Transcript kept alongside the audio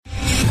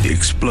The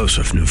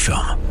explosive new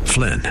film,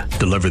 Flynn,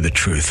 deliver the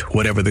truth,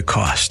 whatever the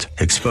cost,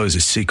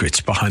 exposes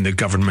secrets behind the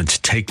government's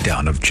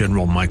takedown of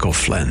General Michael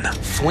Flynn.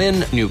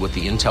 Flynn knew what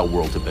the intel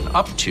world had been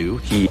up to.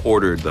 He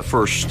ordered the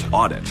first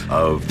audit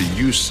of the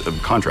use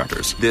of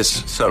contractors.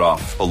 This set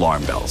off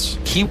alarm bells.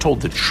 He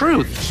told the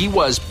truth. He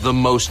was the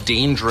most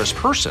dangerous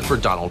person for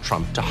Donald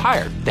Trump to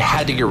hire. They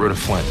had to get rid of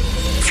Flynn.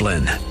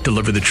 Flynn,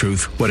 deliver the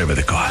truth, whatever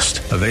the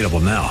cost. Available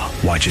now.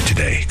 Watch it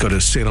today. Go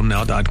to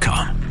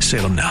salemnow.com.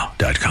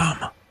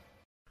 salemnow.com.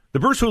 The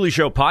Bruce Hooley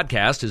Show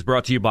podcast is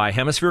brought to you by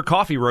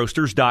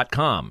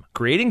HemisphereCoffeeRoasters.com.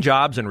 Creating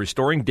jobs and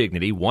restoring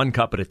dignity one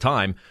cup at a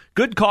time.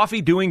 Good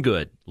coffee doing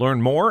good.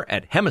 Learn more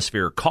at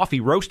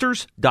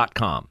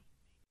HemisphereCoffeeRoasters.com.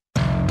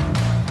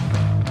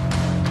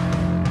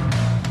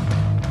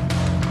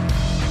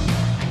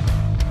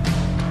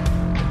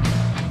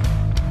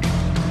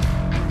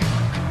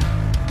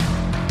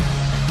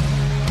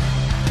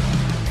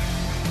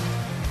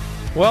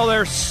 Well,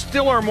 there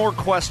still are more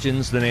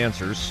questions than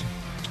answers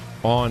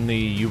on the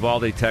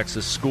Uvalde,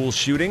 Texas school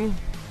shooting,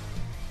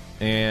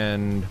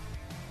 and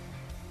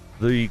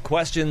the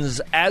questions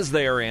as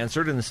they are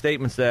answered and the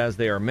statements as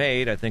they are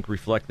made, I think,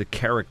 reflect the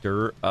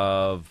character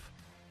of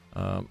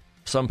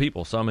some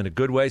people, some in a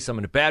good way, some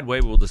in a bad way.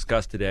 We'll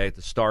discuss today at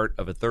the start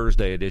of a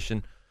Thursday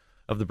edition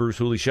of the Bruce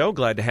Hooley Show.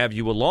 Glad to have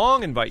you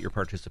along. Invite your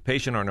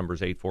participation. Our number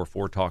is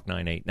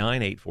 844-TALK-989,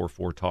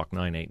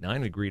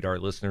 844-TALK-989. We greet our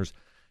listeners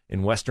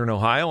in Western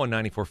Ohio on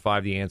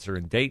 94.5 The Answer,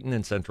 in Dayton,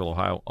 and Central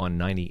Ohio on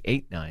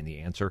 98.9 The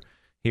Answer.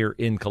 Here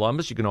in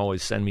Columbus, you can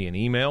always send me an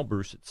email,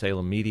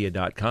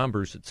 bruce@salemmedia.com,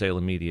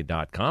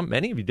 bruce@salemmedia.com.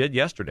 Many of you did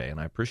yesterday, and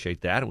I appreciate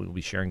that. We'll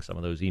be sharing some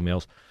of those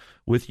emails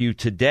with you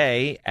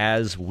today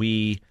as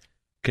we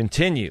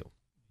continue.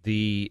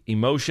 The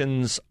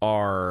emotions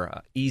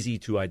are easy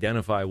to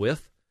identify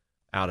with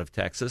out of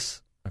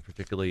Texas,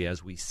 particularly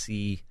as we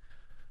see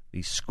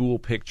the school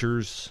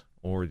pictures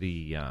or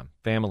the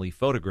family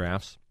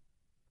photographs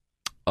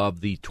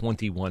of the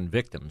 21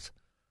 victims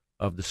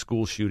of the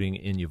school shooting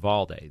in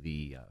Uvalde.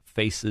 The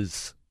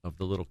faces of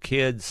the little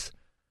kids.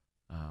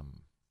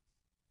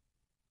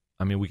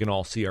 We can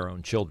all see our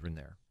own children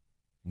there.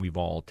 We've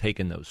all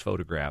taken those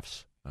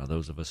photographs.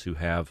 Those of us who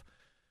have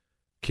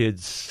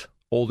kids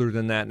older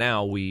than that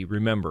now, we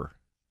remember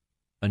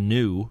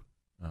anew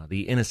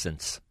the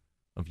innocence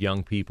of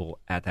young people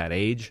at that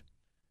age,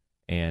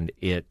 and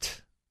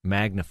it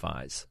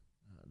magnifies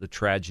the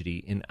tragedy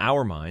in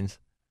our minds.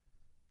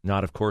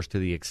 Not, of course, to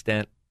the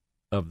extent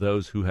of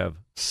those who have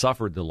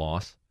suffered the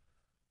loss,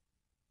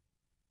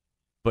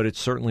 but it's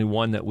certainly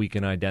one that we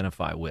can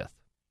identify with.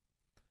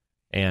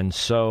 And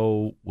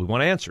so we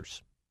want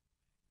answers.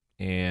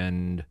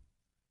 And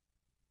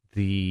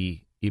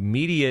the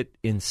immediate,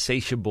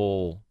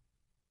 insatiable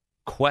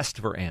quest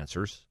for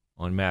answers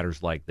on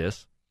matters like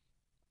this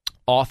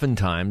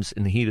oftentimes,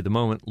 in the heat of the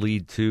moment,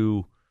 lead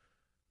to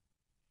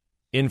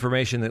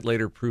information that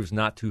later proves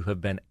not to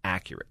have been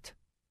accurate,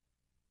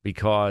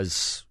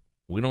 because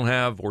we don't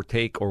have or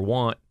take or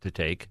want to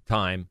take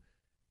time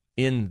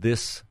in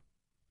this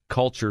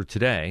culture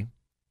today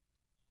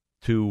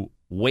to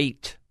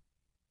wait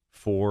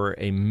for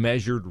a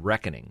measured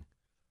reckoning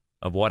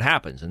of what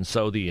happens. And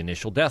so the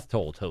initial death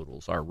toll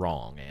totals are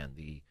wrong, and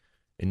the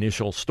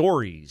initial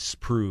stories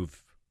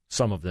prove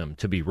some of them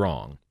to be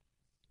wrong.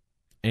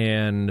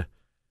 And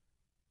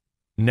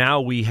now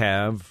we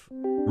have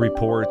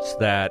reports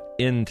that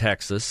in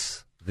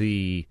Texas,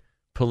 the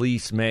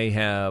police may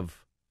have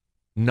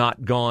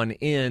not gone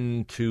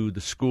into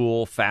the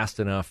school fast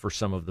enough for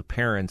some of the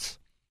parents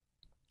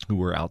who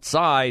were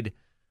outside,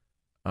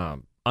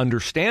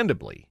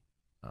 understandably,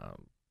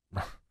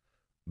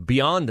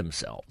 beyond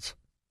themselves,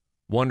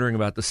 wondering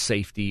about the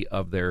safety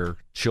of their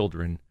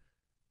children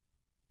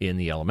in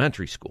the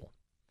elementary school.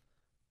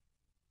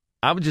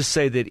 I would just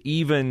say that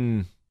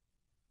even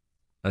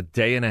a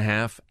day and a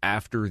half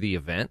after the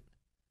event,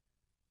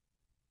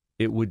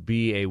 it would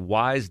be a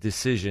wise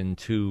decision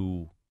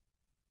to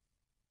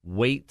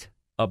wait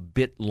a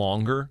bit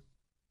longer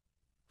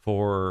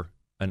for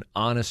an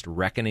honest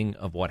reckoning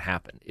of what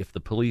happened. If the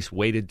police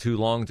waited too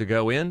long to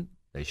go in,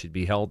 they should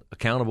be held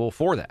accountable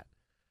for that.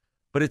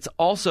 But it's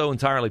also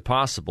entirely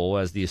possible,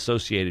 as the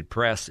Associated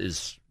Press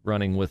is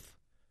running with,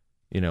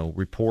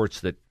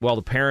 reports that, well,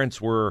 the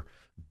parents were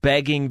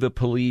begging the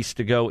police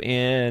to go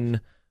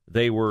in.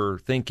 They were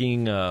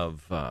thinking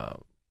of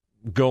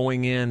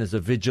going in as a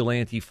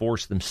vigilante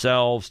force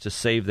themselves to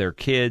save their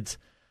kids.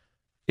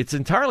 It's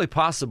entirely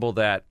possible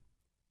that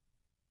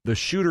the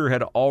shooter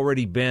had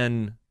already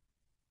been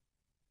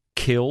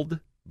killed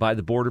by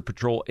the Border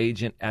Patrol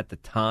agent at the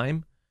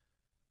time.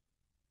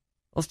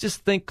 Let's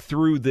just think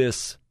through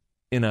this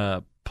in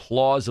a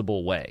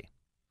plausible way.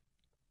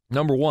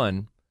 Number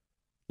one,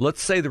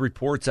 let's say the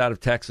reports out of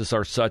Texas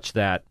are such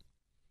that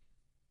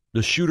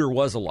the shooter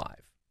was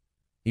alive.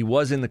 He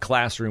was in the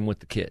classroom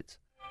with the kids.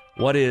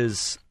 What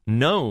is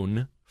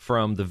known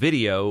from the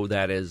video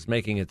that is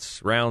making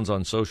its rounds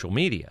on social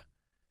media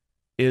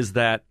is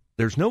that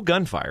there's no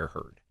gunfire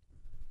heard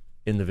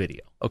in the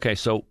video. Okay,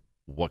 so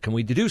what can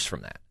we deduce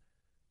from that?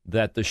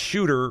 That the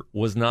shooter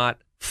was not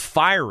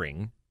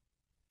firing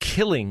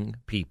killing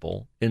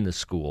people in the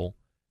school,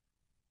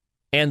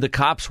 and the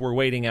cops were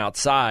waiting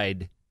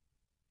outside,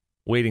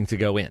 waiting to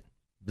go in.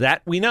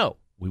 That we know.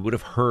 We would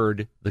have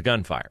heard the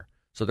gunfire.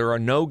 So there are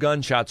no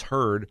gunshots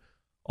heard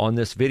on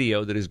this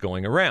video that is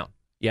going around.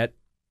 Yet,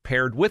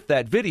 paired with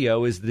that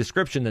video is the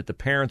description that the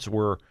parents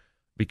were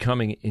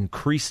becoming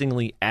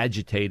increasingly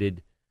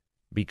agitated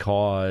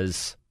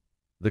because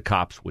the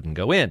cops wouldn't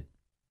go in.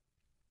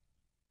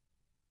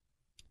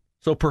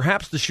 So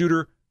perhaps the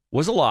shooter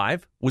was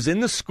alive, was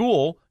in the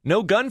school,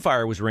 no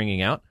gunfire was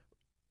ringing out.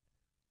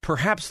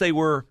 Perhaps they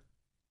were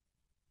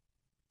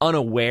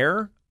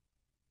unaware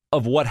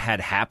of what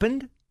had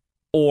happened,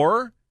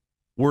 or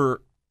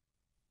were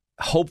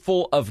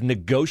hopeful of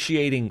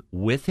negotiating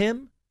with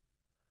him.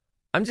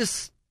 I'm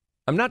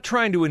not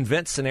trying to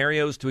invent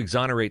scenarios to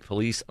exonerate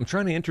police. I'm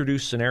trying to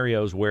introduce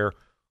scenarios where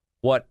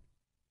what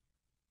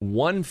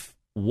one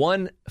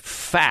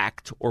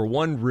fact or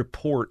one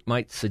report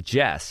might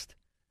suggest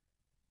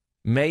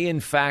may in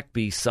fact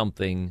be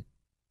something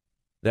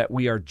that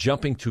we are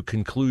jumping to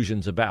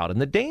conclusions about. And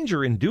the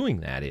danger in doing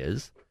that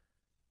is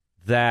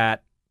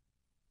that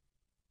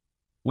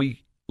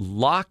we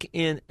lock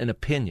in an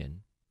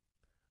opinion,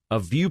 a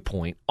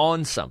viewpoint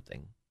on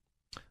something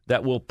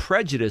that will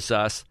prejudice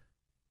us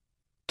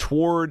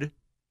toward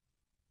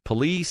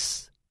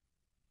police,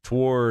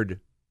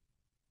 toward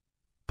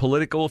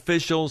political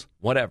officials,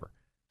 whatever.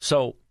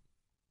 So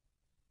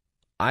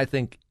I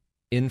think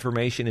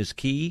information is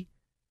key.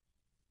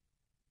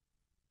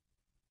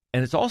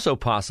 And it's also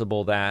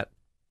possible that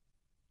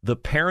the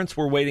parents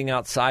were waiting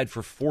outside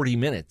for 40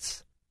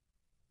 minutes.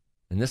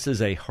 And this is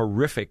a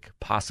horrific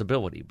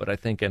possibility, but I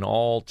think an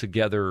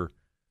altogether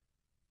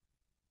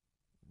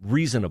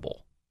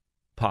reasonable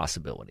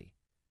possibility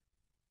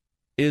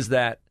is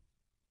that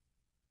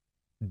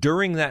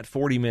during that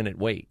 40-minute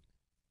wait,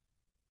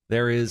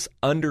 there is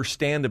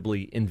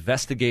understandably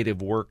investigative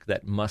work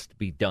that must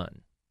be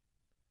done.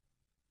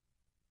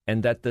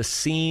 And that the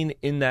scene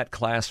in that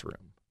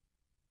classroom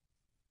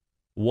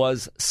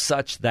was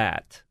such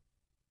that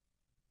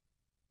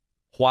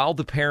while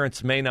the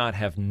parents may not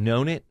have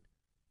known it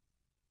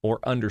or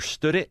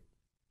understood it,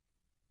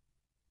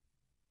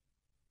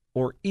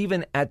 or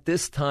even at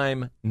this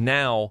time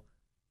now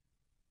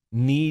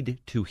need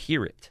to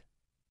hear it,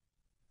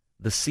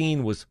 the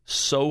scene was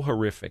so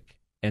horrific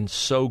and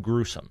so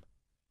gruesome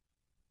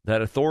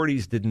that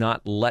authorities did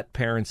not let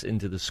parents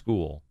into the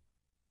school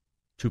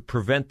to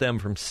prevent them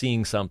from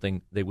seeing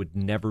something they would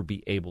never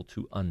be able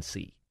to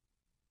unsee.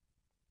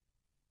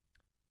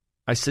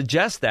 I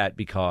suggest that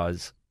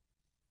because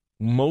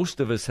most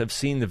of us have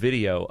seen the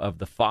video of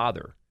the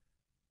father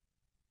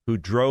who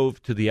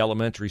drove to the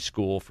elementary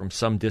school from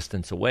some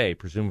distance away,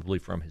 presumably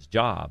from his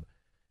job,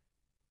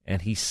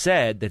 and he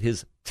said that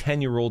his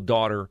 10-year-old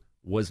daughter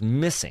was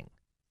missing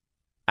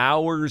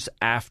hours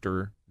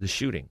after the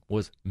shooting,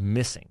 was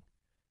missing.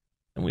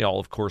 And we all,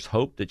 of course,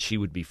 hoped that she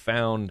would be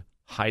found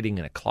hiding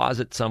in a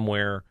closet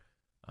somewhere,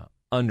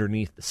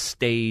 underneath the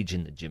stage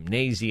in the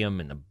gymnasium,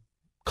 in the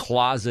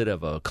closet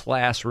of a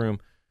classroom.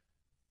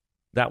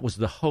 That was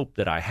the hope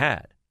that I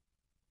had.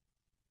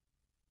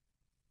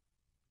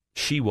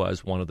 She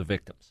was one of the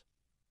victims.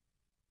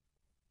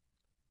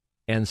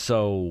 And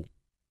so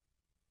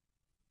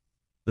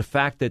the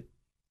fact that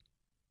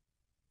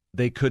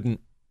they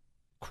couldn't,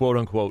 quote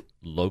unquote,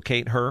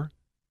 locate her,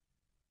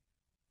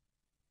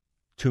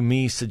 to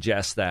me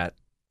suggests that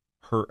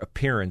her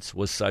appearance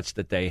was such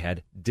that they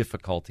had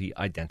difficulty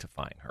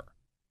identifying her.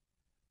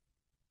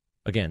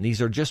 Again,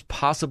 these are just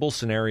possible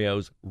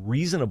scenarios,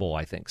 reasonable,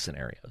 I think,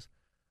 scenarios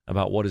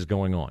about what is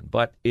going on.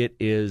 But it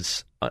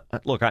is,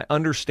 look, I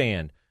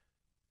understand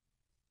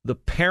the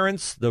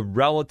parents, the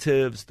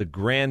relatives, the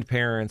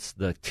grandparents,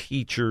 the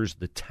teachers,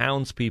 the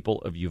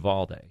townspeople of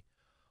Uvalde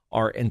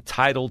are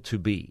entitled to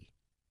be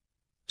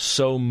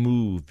so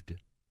moved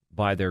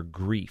by their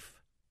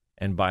grief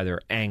and by their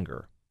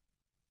anger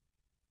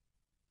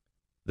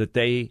that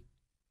they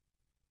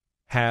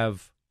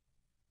have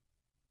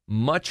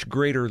much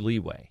greater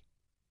leeway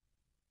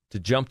to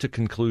jump to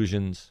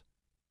conclusions,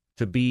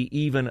 to be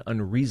even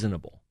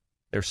unreasonable.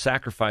 Their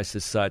sacrifice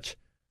is such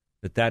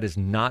that that is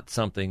not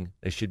something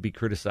they should be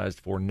criticized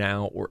for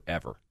now or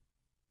ever.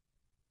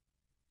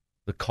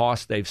 The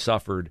cost they've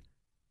suffered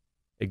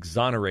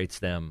exonerates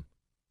them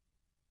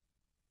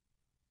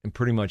in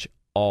pretty much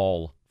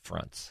all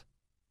fronts.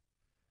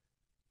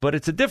 But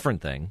it's a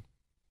different thing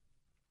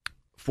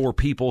for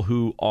people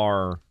who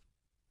are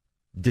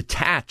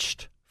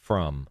detached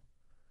from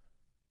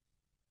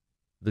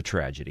the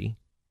tragedy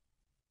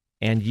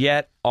and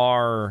yet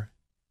are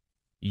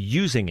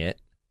using it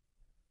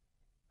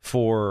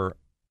for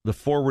the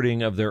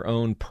forwarding of their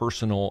own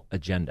personal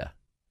agenda.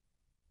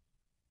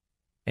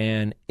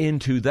 And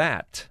into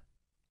that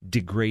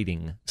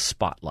degrading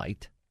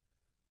spotlight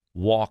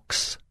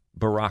walks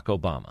Barack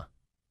Obama,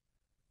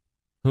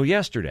 who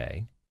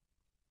yesterday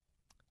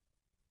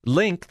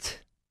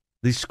linked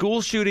the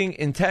school shooting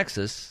in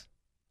Texas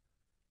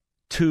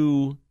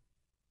to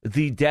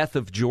the death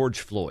of George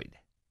Floyd.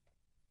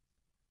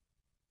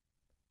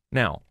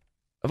 Now,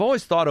 I've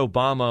always thought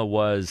Obama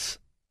was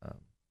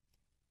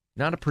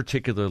not a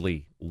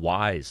particularly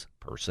wise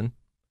person,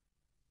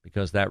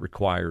 because that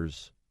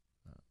requires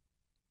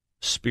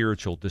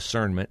spiritual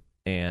discernment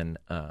and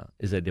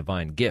is a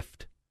divine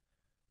gift.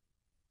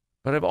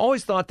 But I've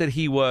always thought that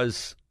he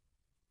was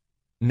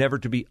never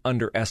to be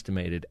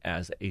underestimated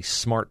as a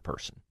smart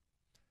person.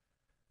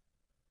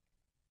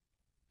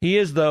 He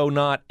is, though,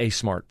 not a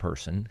smart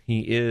person.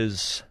 He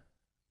is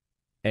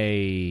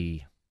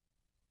a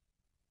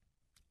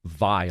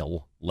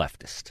vile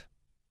leftist.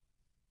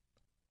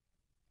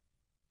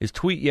 His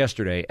tweet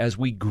yesterday, as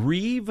we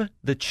grieve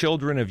the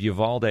children of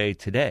Uvalde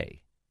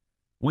today,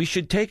 we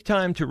should take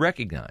time to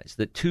recognize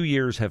that 2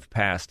 years have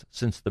passed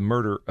since the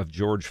murder of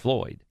George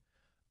Floyd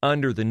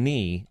under the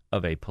knee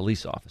of a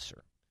police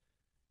officer.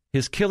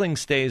 His killing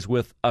stays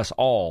with us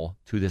all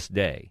to this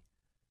day,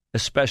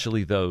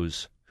 especially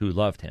those who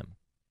loved him.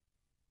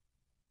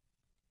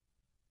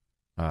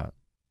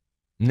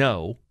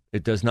 No,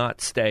 it does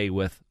not stay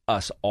with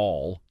us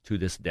all to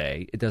this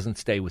day. It doesn't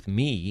stay with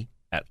me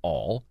at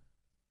all.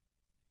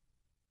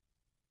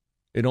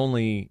 It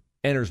only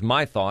enters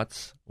my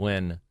thoughts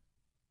when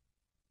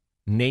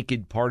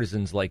naked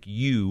partisans like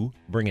you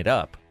bring it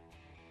up.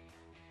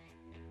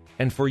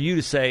 And for you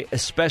to say,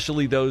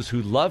 especially those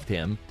who loved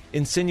him,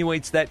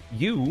 insinuates that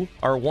you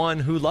are one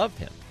who loved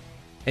him.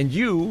 And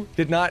you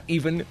did not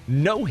even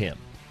know him.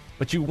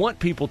 But you want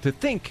people to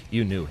think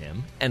you knew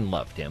him and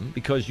loved him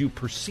because you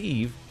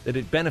perceive that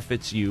it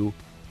benefits you,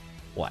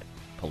 what,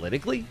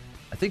 politically?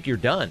 I think you're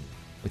done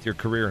with your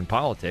career in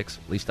politics.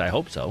 At least I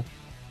hope so.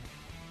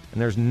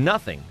 And there's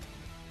nothing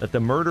that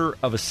the murder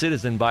of a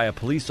citizen by a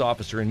police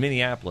officer in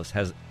Minneapolis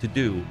has to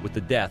do with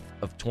the death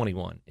of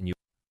 21 in you.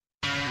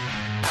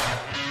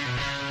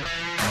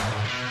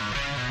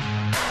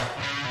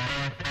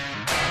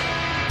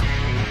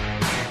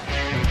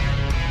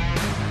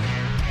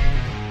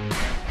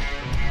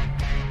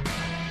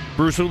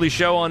 Bruce Hooley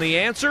Show on The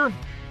Answer.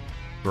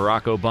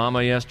 Barack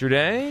Obama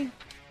yesterday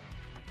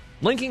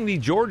linking the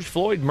George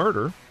Floyd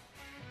murder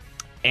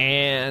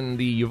and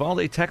the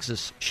Uvalde,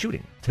 Texas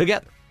shooting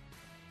together.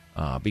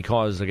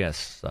 Because, I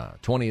guess,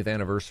 20th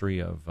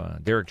anniversary of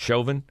Derek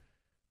Chauvin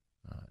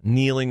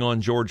kneeling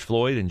on George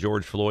Floyd, and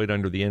George Floyd,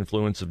 under the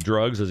influence of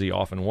drugs, as he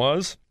often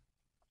was,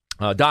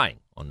 dying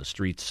on the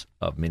streets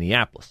of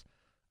Minneapolis.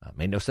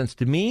 Made no sense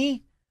to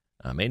me,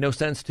 made no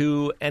sense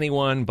to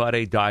anyone but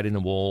a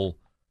dyed-in-the-wool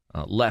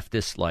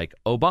leftist like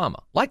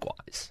Obama.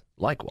 Likewise,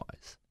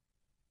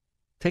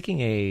 taking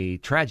a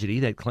tragedy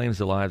that claims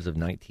the lives of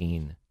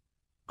 19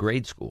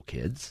 grade school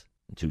kids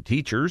and 2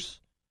 teachers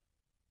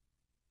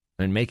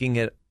and making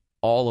it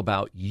all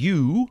about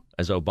you,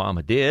 as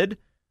Obama did,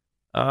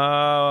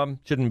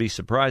 shouldn't be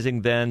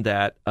surprising then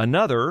that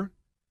another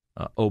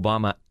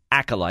Obama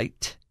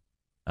acolyte,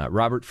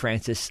 Robert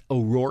Francis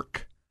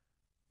O'Rourke,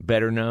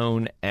 better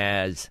known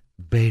as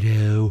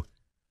Beto,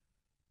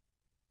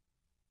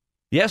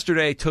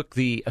 yesterday took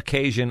the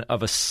occasion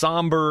of a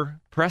somber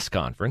press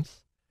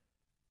conference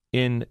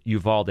in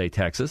Uvalde,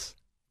 Texas,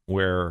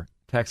 where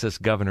Texas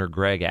Governor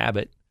Greg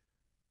Abbott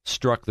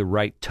struck the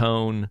right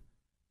tone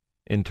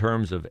in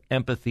terms of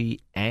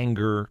empathy,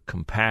 anger,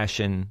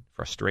 compassion,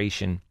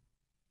 frustration.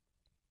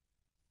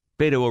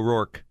 Beto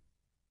O'Rourke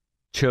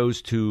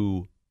chose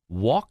to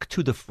walk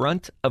to the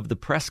front of the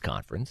press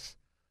conference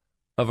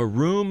of a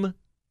room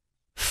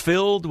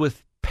filled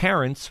with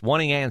parents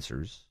wanting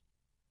answers,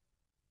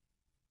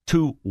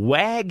 to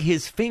wag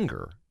his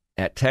finger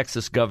at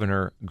Texas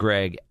Governor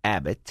Greg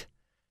Abbott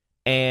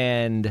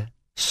and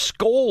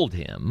scold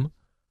him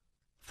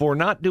for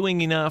not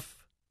doing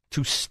enough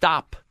to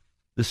stop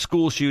the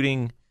school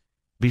shooting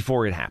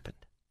before it happened.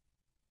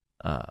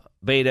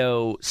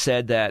 Beto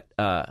said that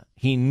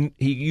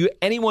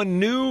anyone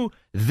knew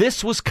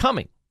this was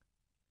coming.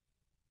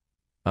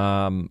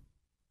 And,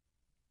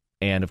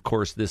 of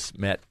course, this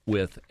met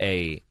with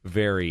a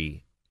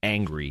very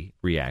angry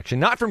reaction,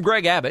 not from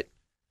Greg Abbott,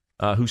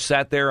 who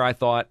sat there, I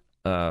thought,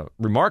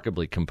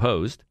 remarkably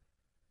composed,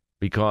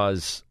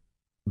 because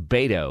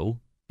Beto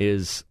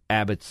is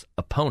Abbott's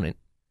opponent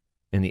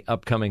in the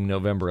upcoming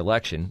November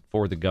election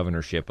for the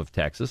governorship of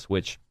Texas,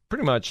 which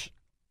pretty much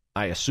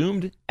I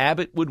assumed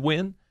Abbott would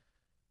win.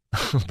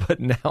 But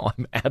now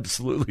I'm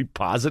absolutely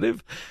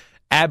positive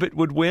Abbott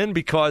would win,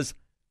 because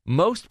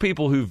most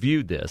people who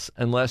viewed this,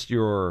 unless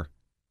you're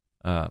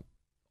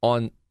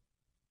on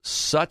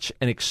such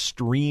an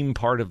extreme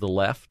part of the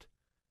left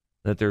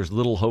that there's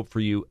little hope for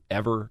you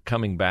ever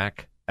coming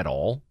back at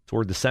all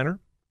toward the center,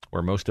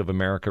 where most of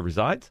America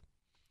resides,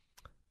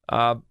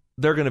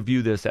 they're going to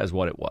view this as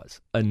what it was,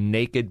 a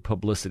naked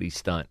publicity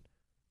stunt.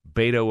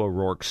 Beto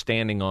O'Rourke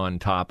standing on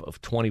top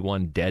of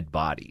 21 dead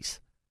bodies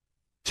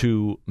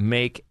to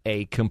make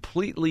a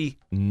completely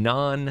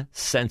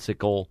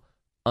nonsensical,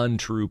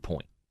 untrue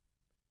point.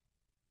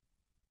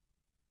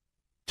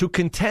 To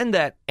contend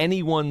that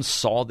anyone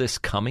saw this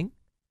coming,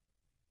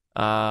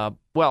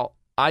 well,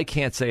 I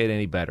can't say it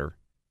any better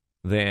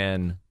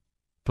than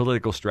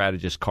political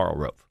strategist Karl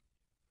Rove.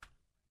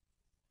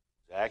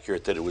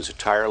 Accurate that it was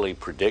entirely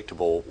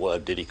predictable.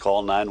 Did he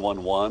call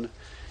 911?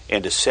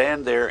 And to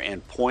stand there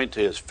and point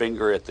his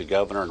finger at the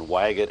governor and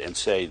wag it and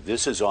say,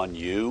 this is on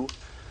you,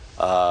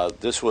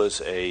 this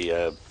was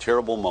a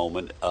terrible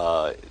moment,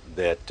 a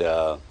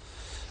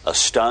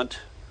stunt,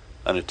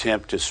 an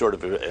attempt to sort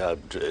of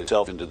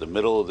itself into the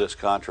middle of this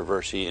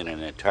controversy in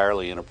an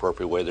entirely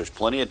inappropriate way. There's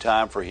plenty of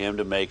time for him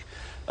to make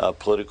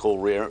political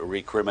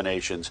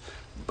recriminations,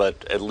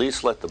 but at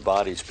least let the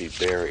bodies be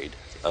buried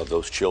of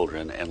those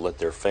children and let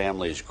their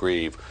families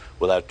grieve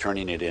without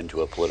turning it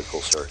into a political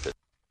circuit.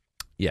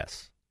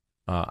 Yes.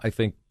 I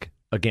think,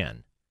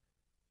 again,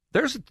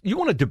 you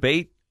want to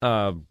debate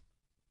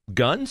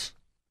guns?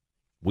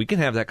 We can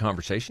have that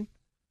conversation.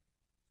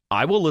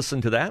 I will listen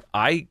to that.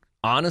 I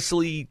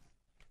honestly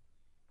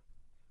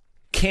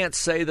can't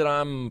say that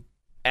I'm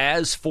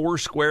as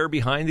foursquare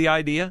behind the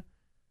idea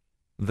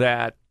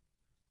that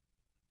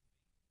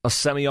a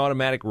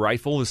semi-automatic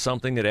rifle is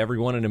something that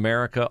everyone in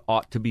America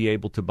ought to be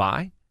able to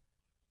buy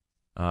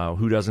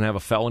who doesn't have a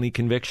felony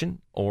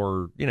conviction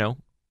or,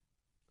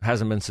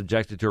 hasn't been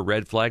subjected to a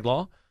red flag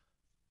law.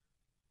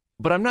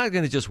 But I'm not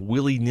going to just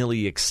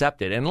willy-nilly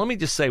accept it. And let me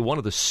just say one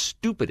of the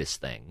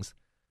stupidest things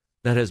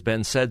that has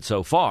been said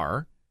so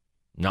far,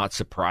 not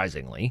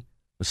surprisingly,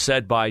 was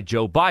said by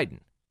Joe Biden,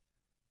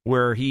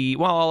 where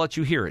I'll let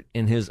you hear it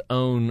in his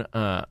own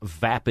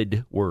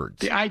vapid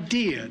words. The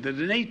idea that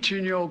an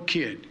 18-year-old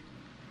kid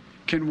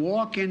can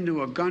walk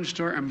into a gun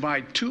store and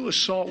buy 2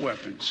 assault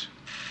weapons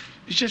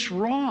is just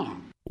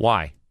wrong.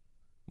 Why?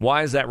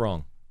 Why is that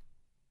wrong?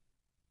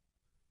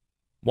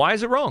 Why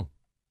is it wrong?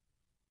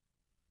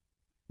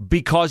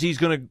 Because he's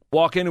going to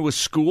walk into a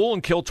school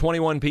and kill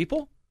 21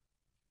 people?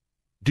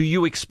 Do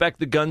you expect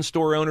the gun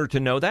store owner to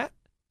know that?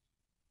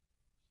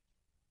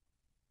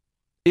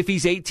 If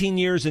he's 18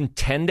 years and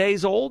 10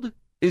 days old,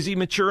 is he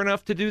mature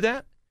enough to do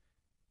that?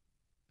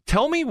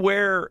 Tell me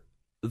where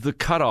the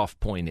cutoff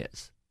point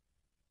is.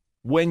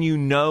 When you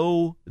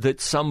know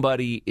that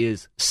somebody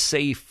is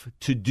safe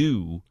to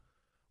do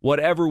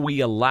whatever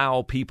we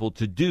allow people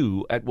to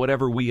do at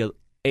whatever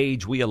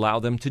age we allow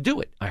them to do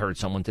it. I heard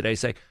someone today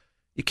say,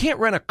 you can't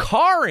rent a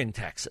car in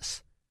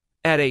Texas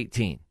at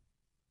 18. You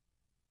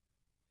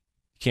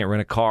can't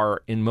rent a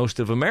car in most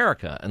of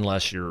America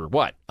unless you're,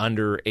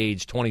 under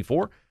age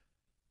 24?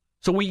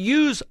 So we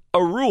use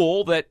a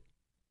rule that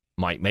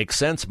might make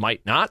sense,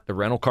 might not. The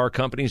rental car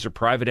companies are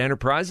private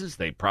enterprises.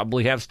 They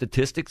probably have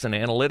statistics and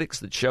analytics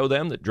that show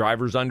them that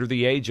drivers under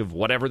the age of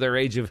whatever their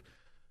age of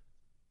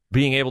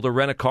being able to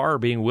rent a car or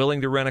being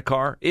willing to rent a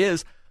car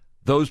is,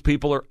 those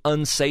people are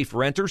unsafe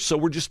renters, so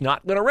we're just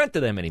not going to rent to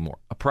them anymore.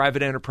 A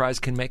private enterprise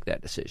can make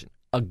that decision.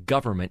 A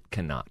government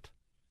cannot.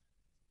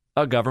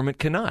 A government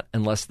cannot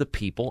unless the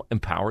people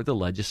empower the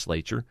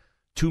legislature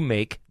to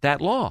make that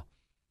law.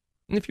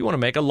 And if you want to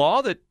make a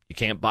law that you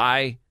can't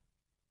buy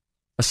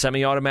a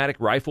semi-automatic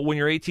rifle when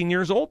you're 18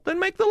 years old, then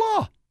make the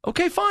law.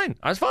 Okay, fine.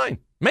 That's fine.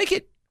 Make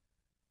it.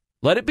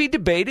 Let it be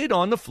debated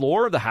on the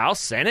floor of the House,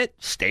 Senate,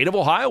 state of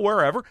Ohio,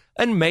 wherever,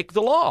 and make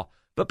the law.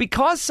 But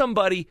because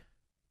somebody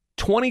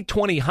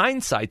 2020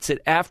 hindsights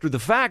it after the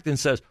fact and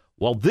says,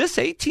 well, this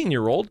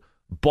 18-year-old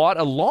bought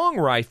a long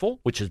rifle,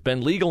 which has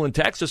been legal in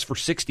Texas for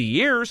 60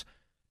 years,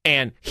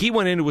 and he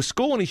went into a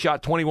school and he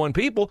shot 21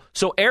 people,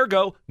 so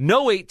ergo,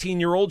 no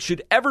 18-year-old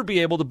should ever be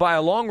able to buy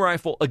a long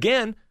rifle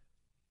again.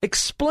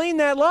 Explain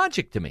that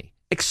logic to me.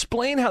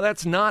 Explain how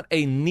that's not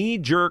a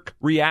knee-jerk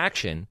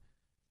reaction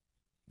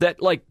that,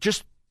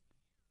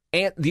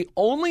 and the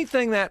only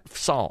thing that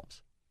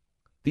solves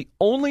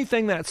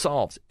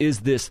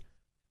is this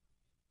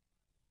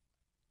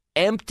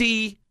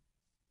empty,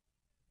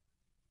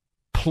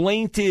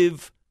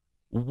 plaintive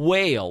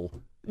wail.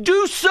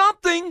 Do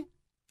something.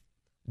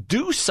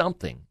 Do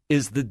something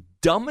is the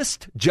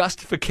dumbest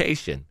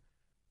justification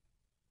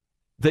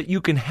that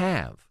you can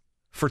have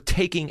for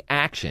taking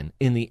action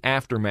in the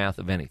aftermath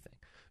of anything.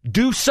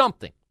 Do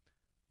something.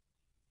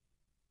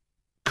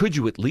 Could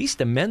you at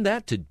least amend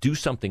that to do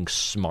something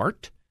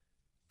smart?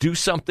 Do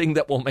something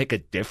that will make a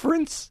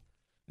difference?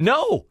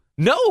 No.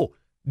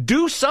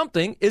 Do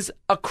something is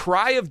a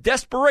cry of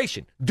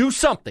desperation. Do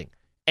something.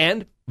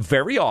 And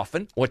very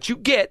often what you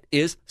get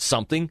is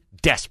something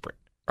desperate,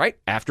 right?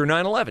 After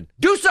 9/11.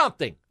 Do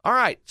something. All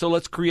right, so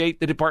let's create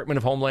the Department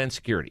of Homeland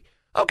Security.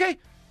 Okay,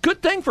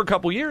 good thing for a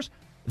couple years.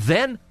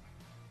 Then,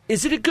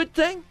 is it a good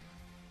thing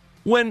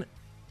when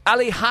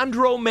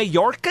Alejandro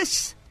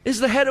Mayorkas is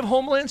the head of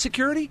Homeland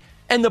Security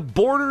and the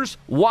border's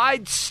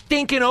wide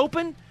stinking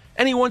open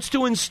and he wants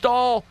to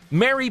install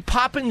Mary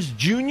Poppins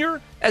Jr.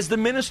 as the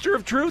Minister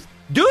of Truth?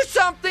 Do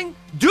something.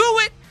 Do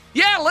it.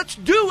 Yeah, let's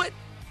do it.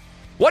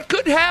 What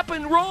could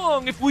happen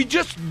wrong if we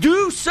just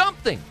do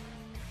something?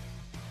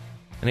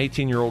 An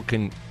 18-year-old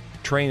can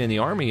train in the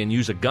Army and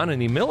use a gun in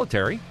the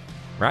military,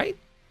 right?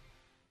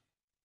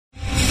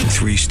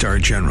 3-star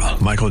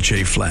General Michael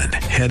J. Flynn,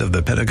 head of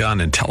the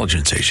Pentagon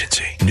Intelligence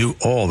Agency, knew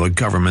all the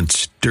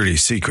government's dirty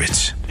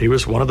secrets. He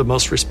was one of the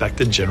most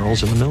respected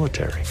generals in the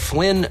military.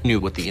 Flynn knew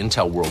what the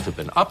intel world had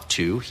been up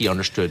to. He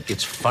understood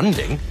its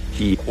funding.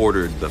 He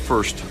ordered the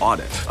first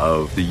audit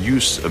of the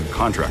use of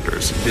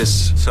contractors.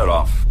 This set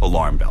off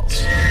alarm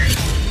bells.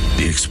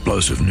 The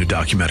explosive new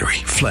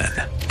documentary, Flynn,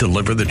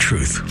 Deliver the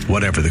Truth,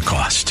 Whatever the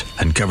Cost,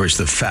 uncovers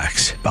the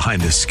facts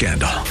behind this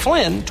scandal.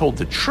 Flynn told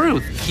the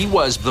truth. He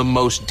was the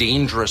most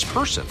dangerous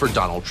person for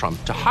Donald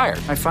Trump to hire.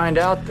 I find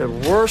out the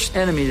worst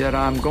enemy that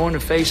I'm going to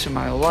face in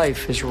my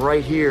life is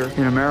right here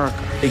in America.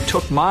 They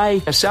took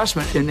my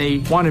assessment and they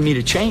wanted me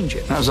to change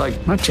it. And I was like,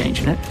 I'm not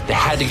changing it. They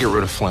had to get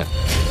rid of Flynn.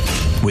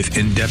 With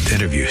in-depth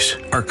interviews,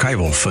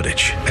 archival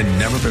footage, and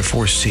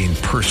never-before-seen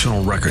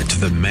personal records of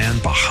the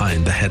man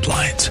behind the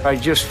headlines. I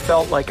just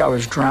felt like I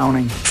was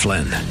drowning.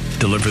 Flynn,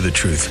 Deliver the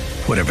Truth,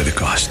 Whatever the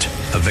Cost.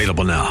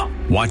 Available now.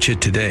 Watch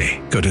it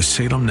today. Go to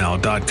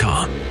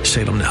salemnow.com.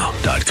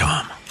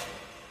 salemnow.com.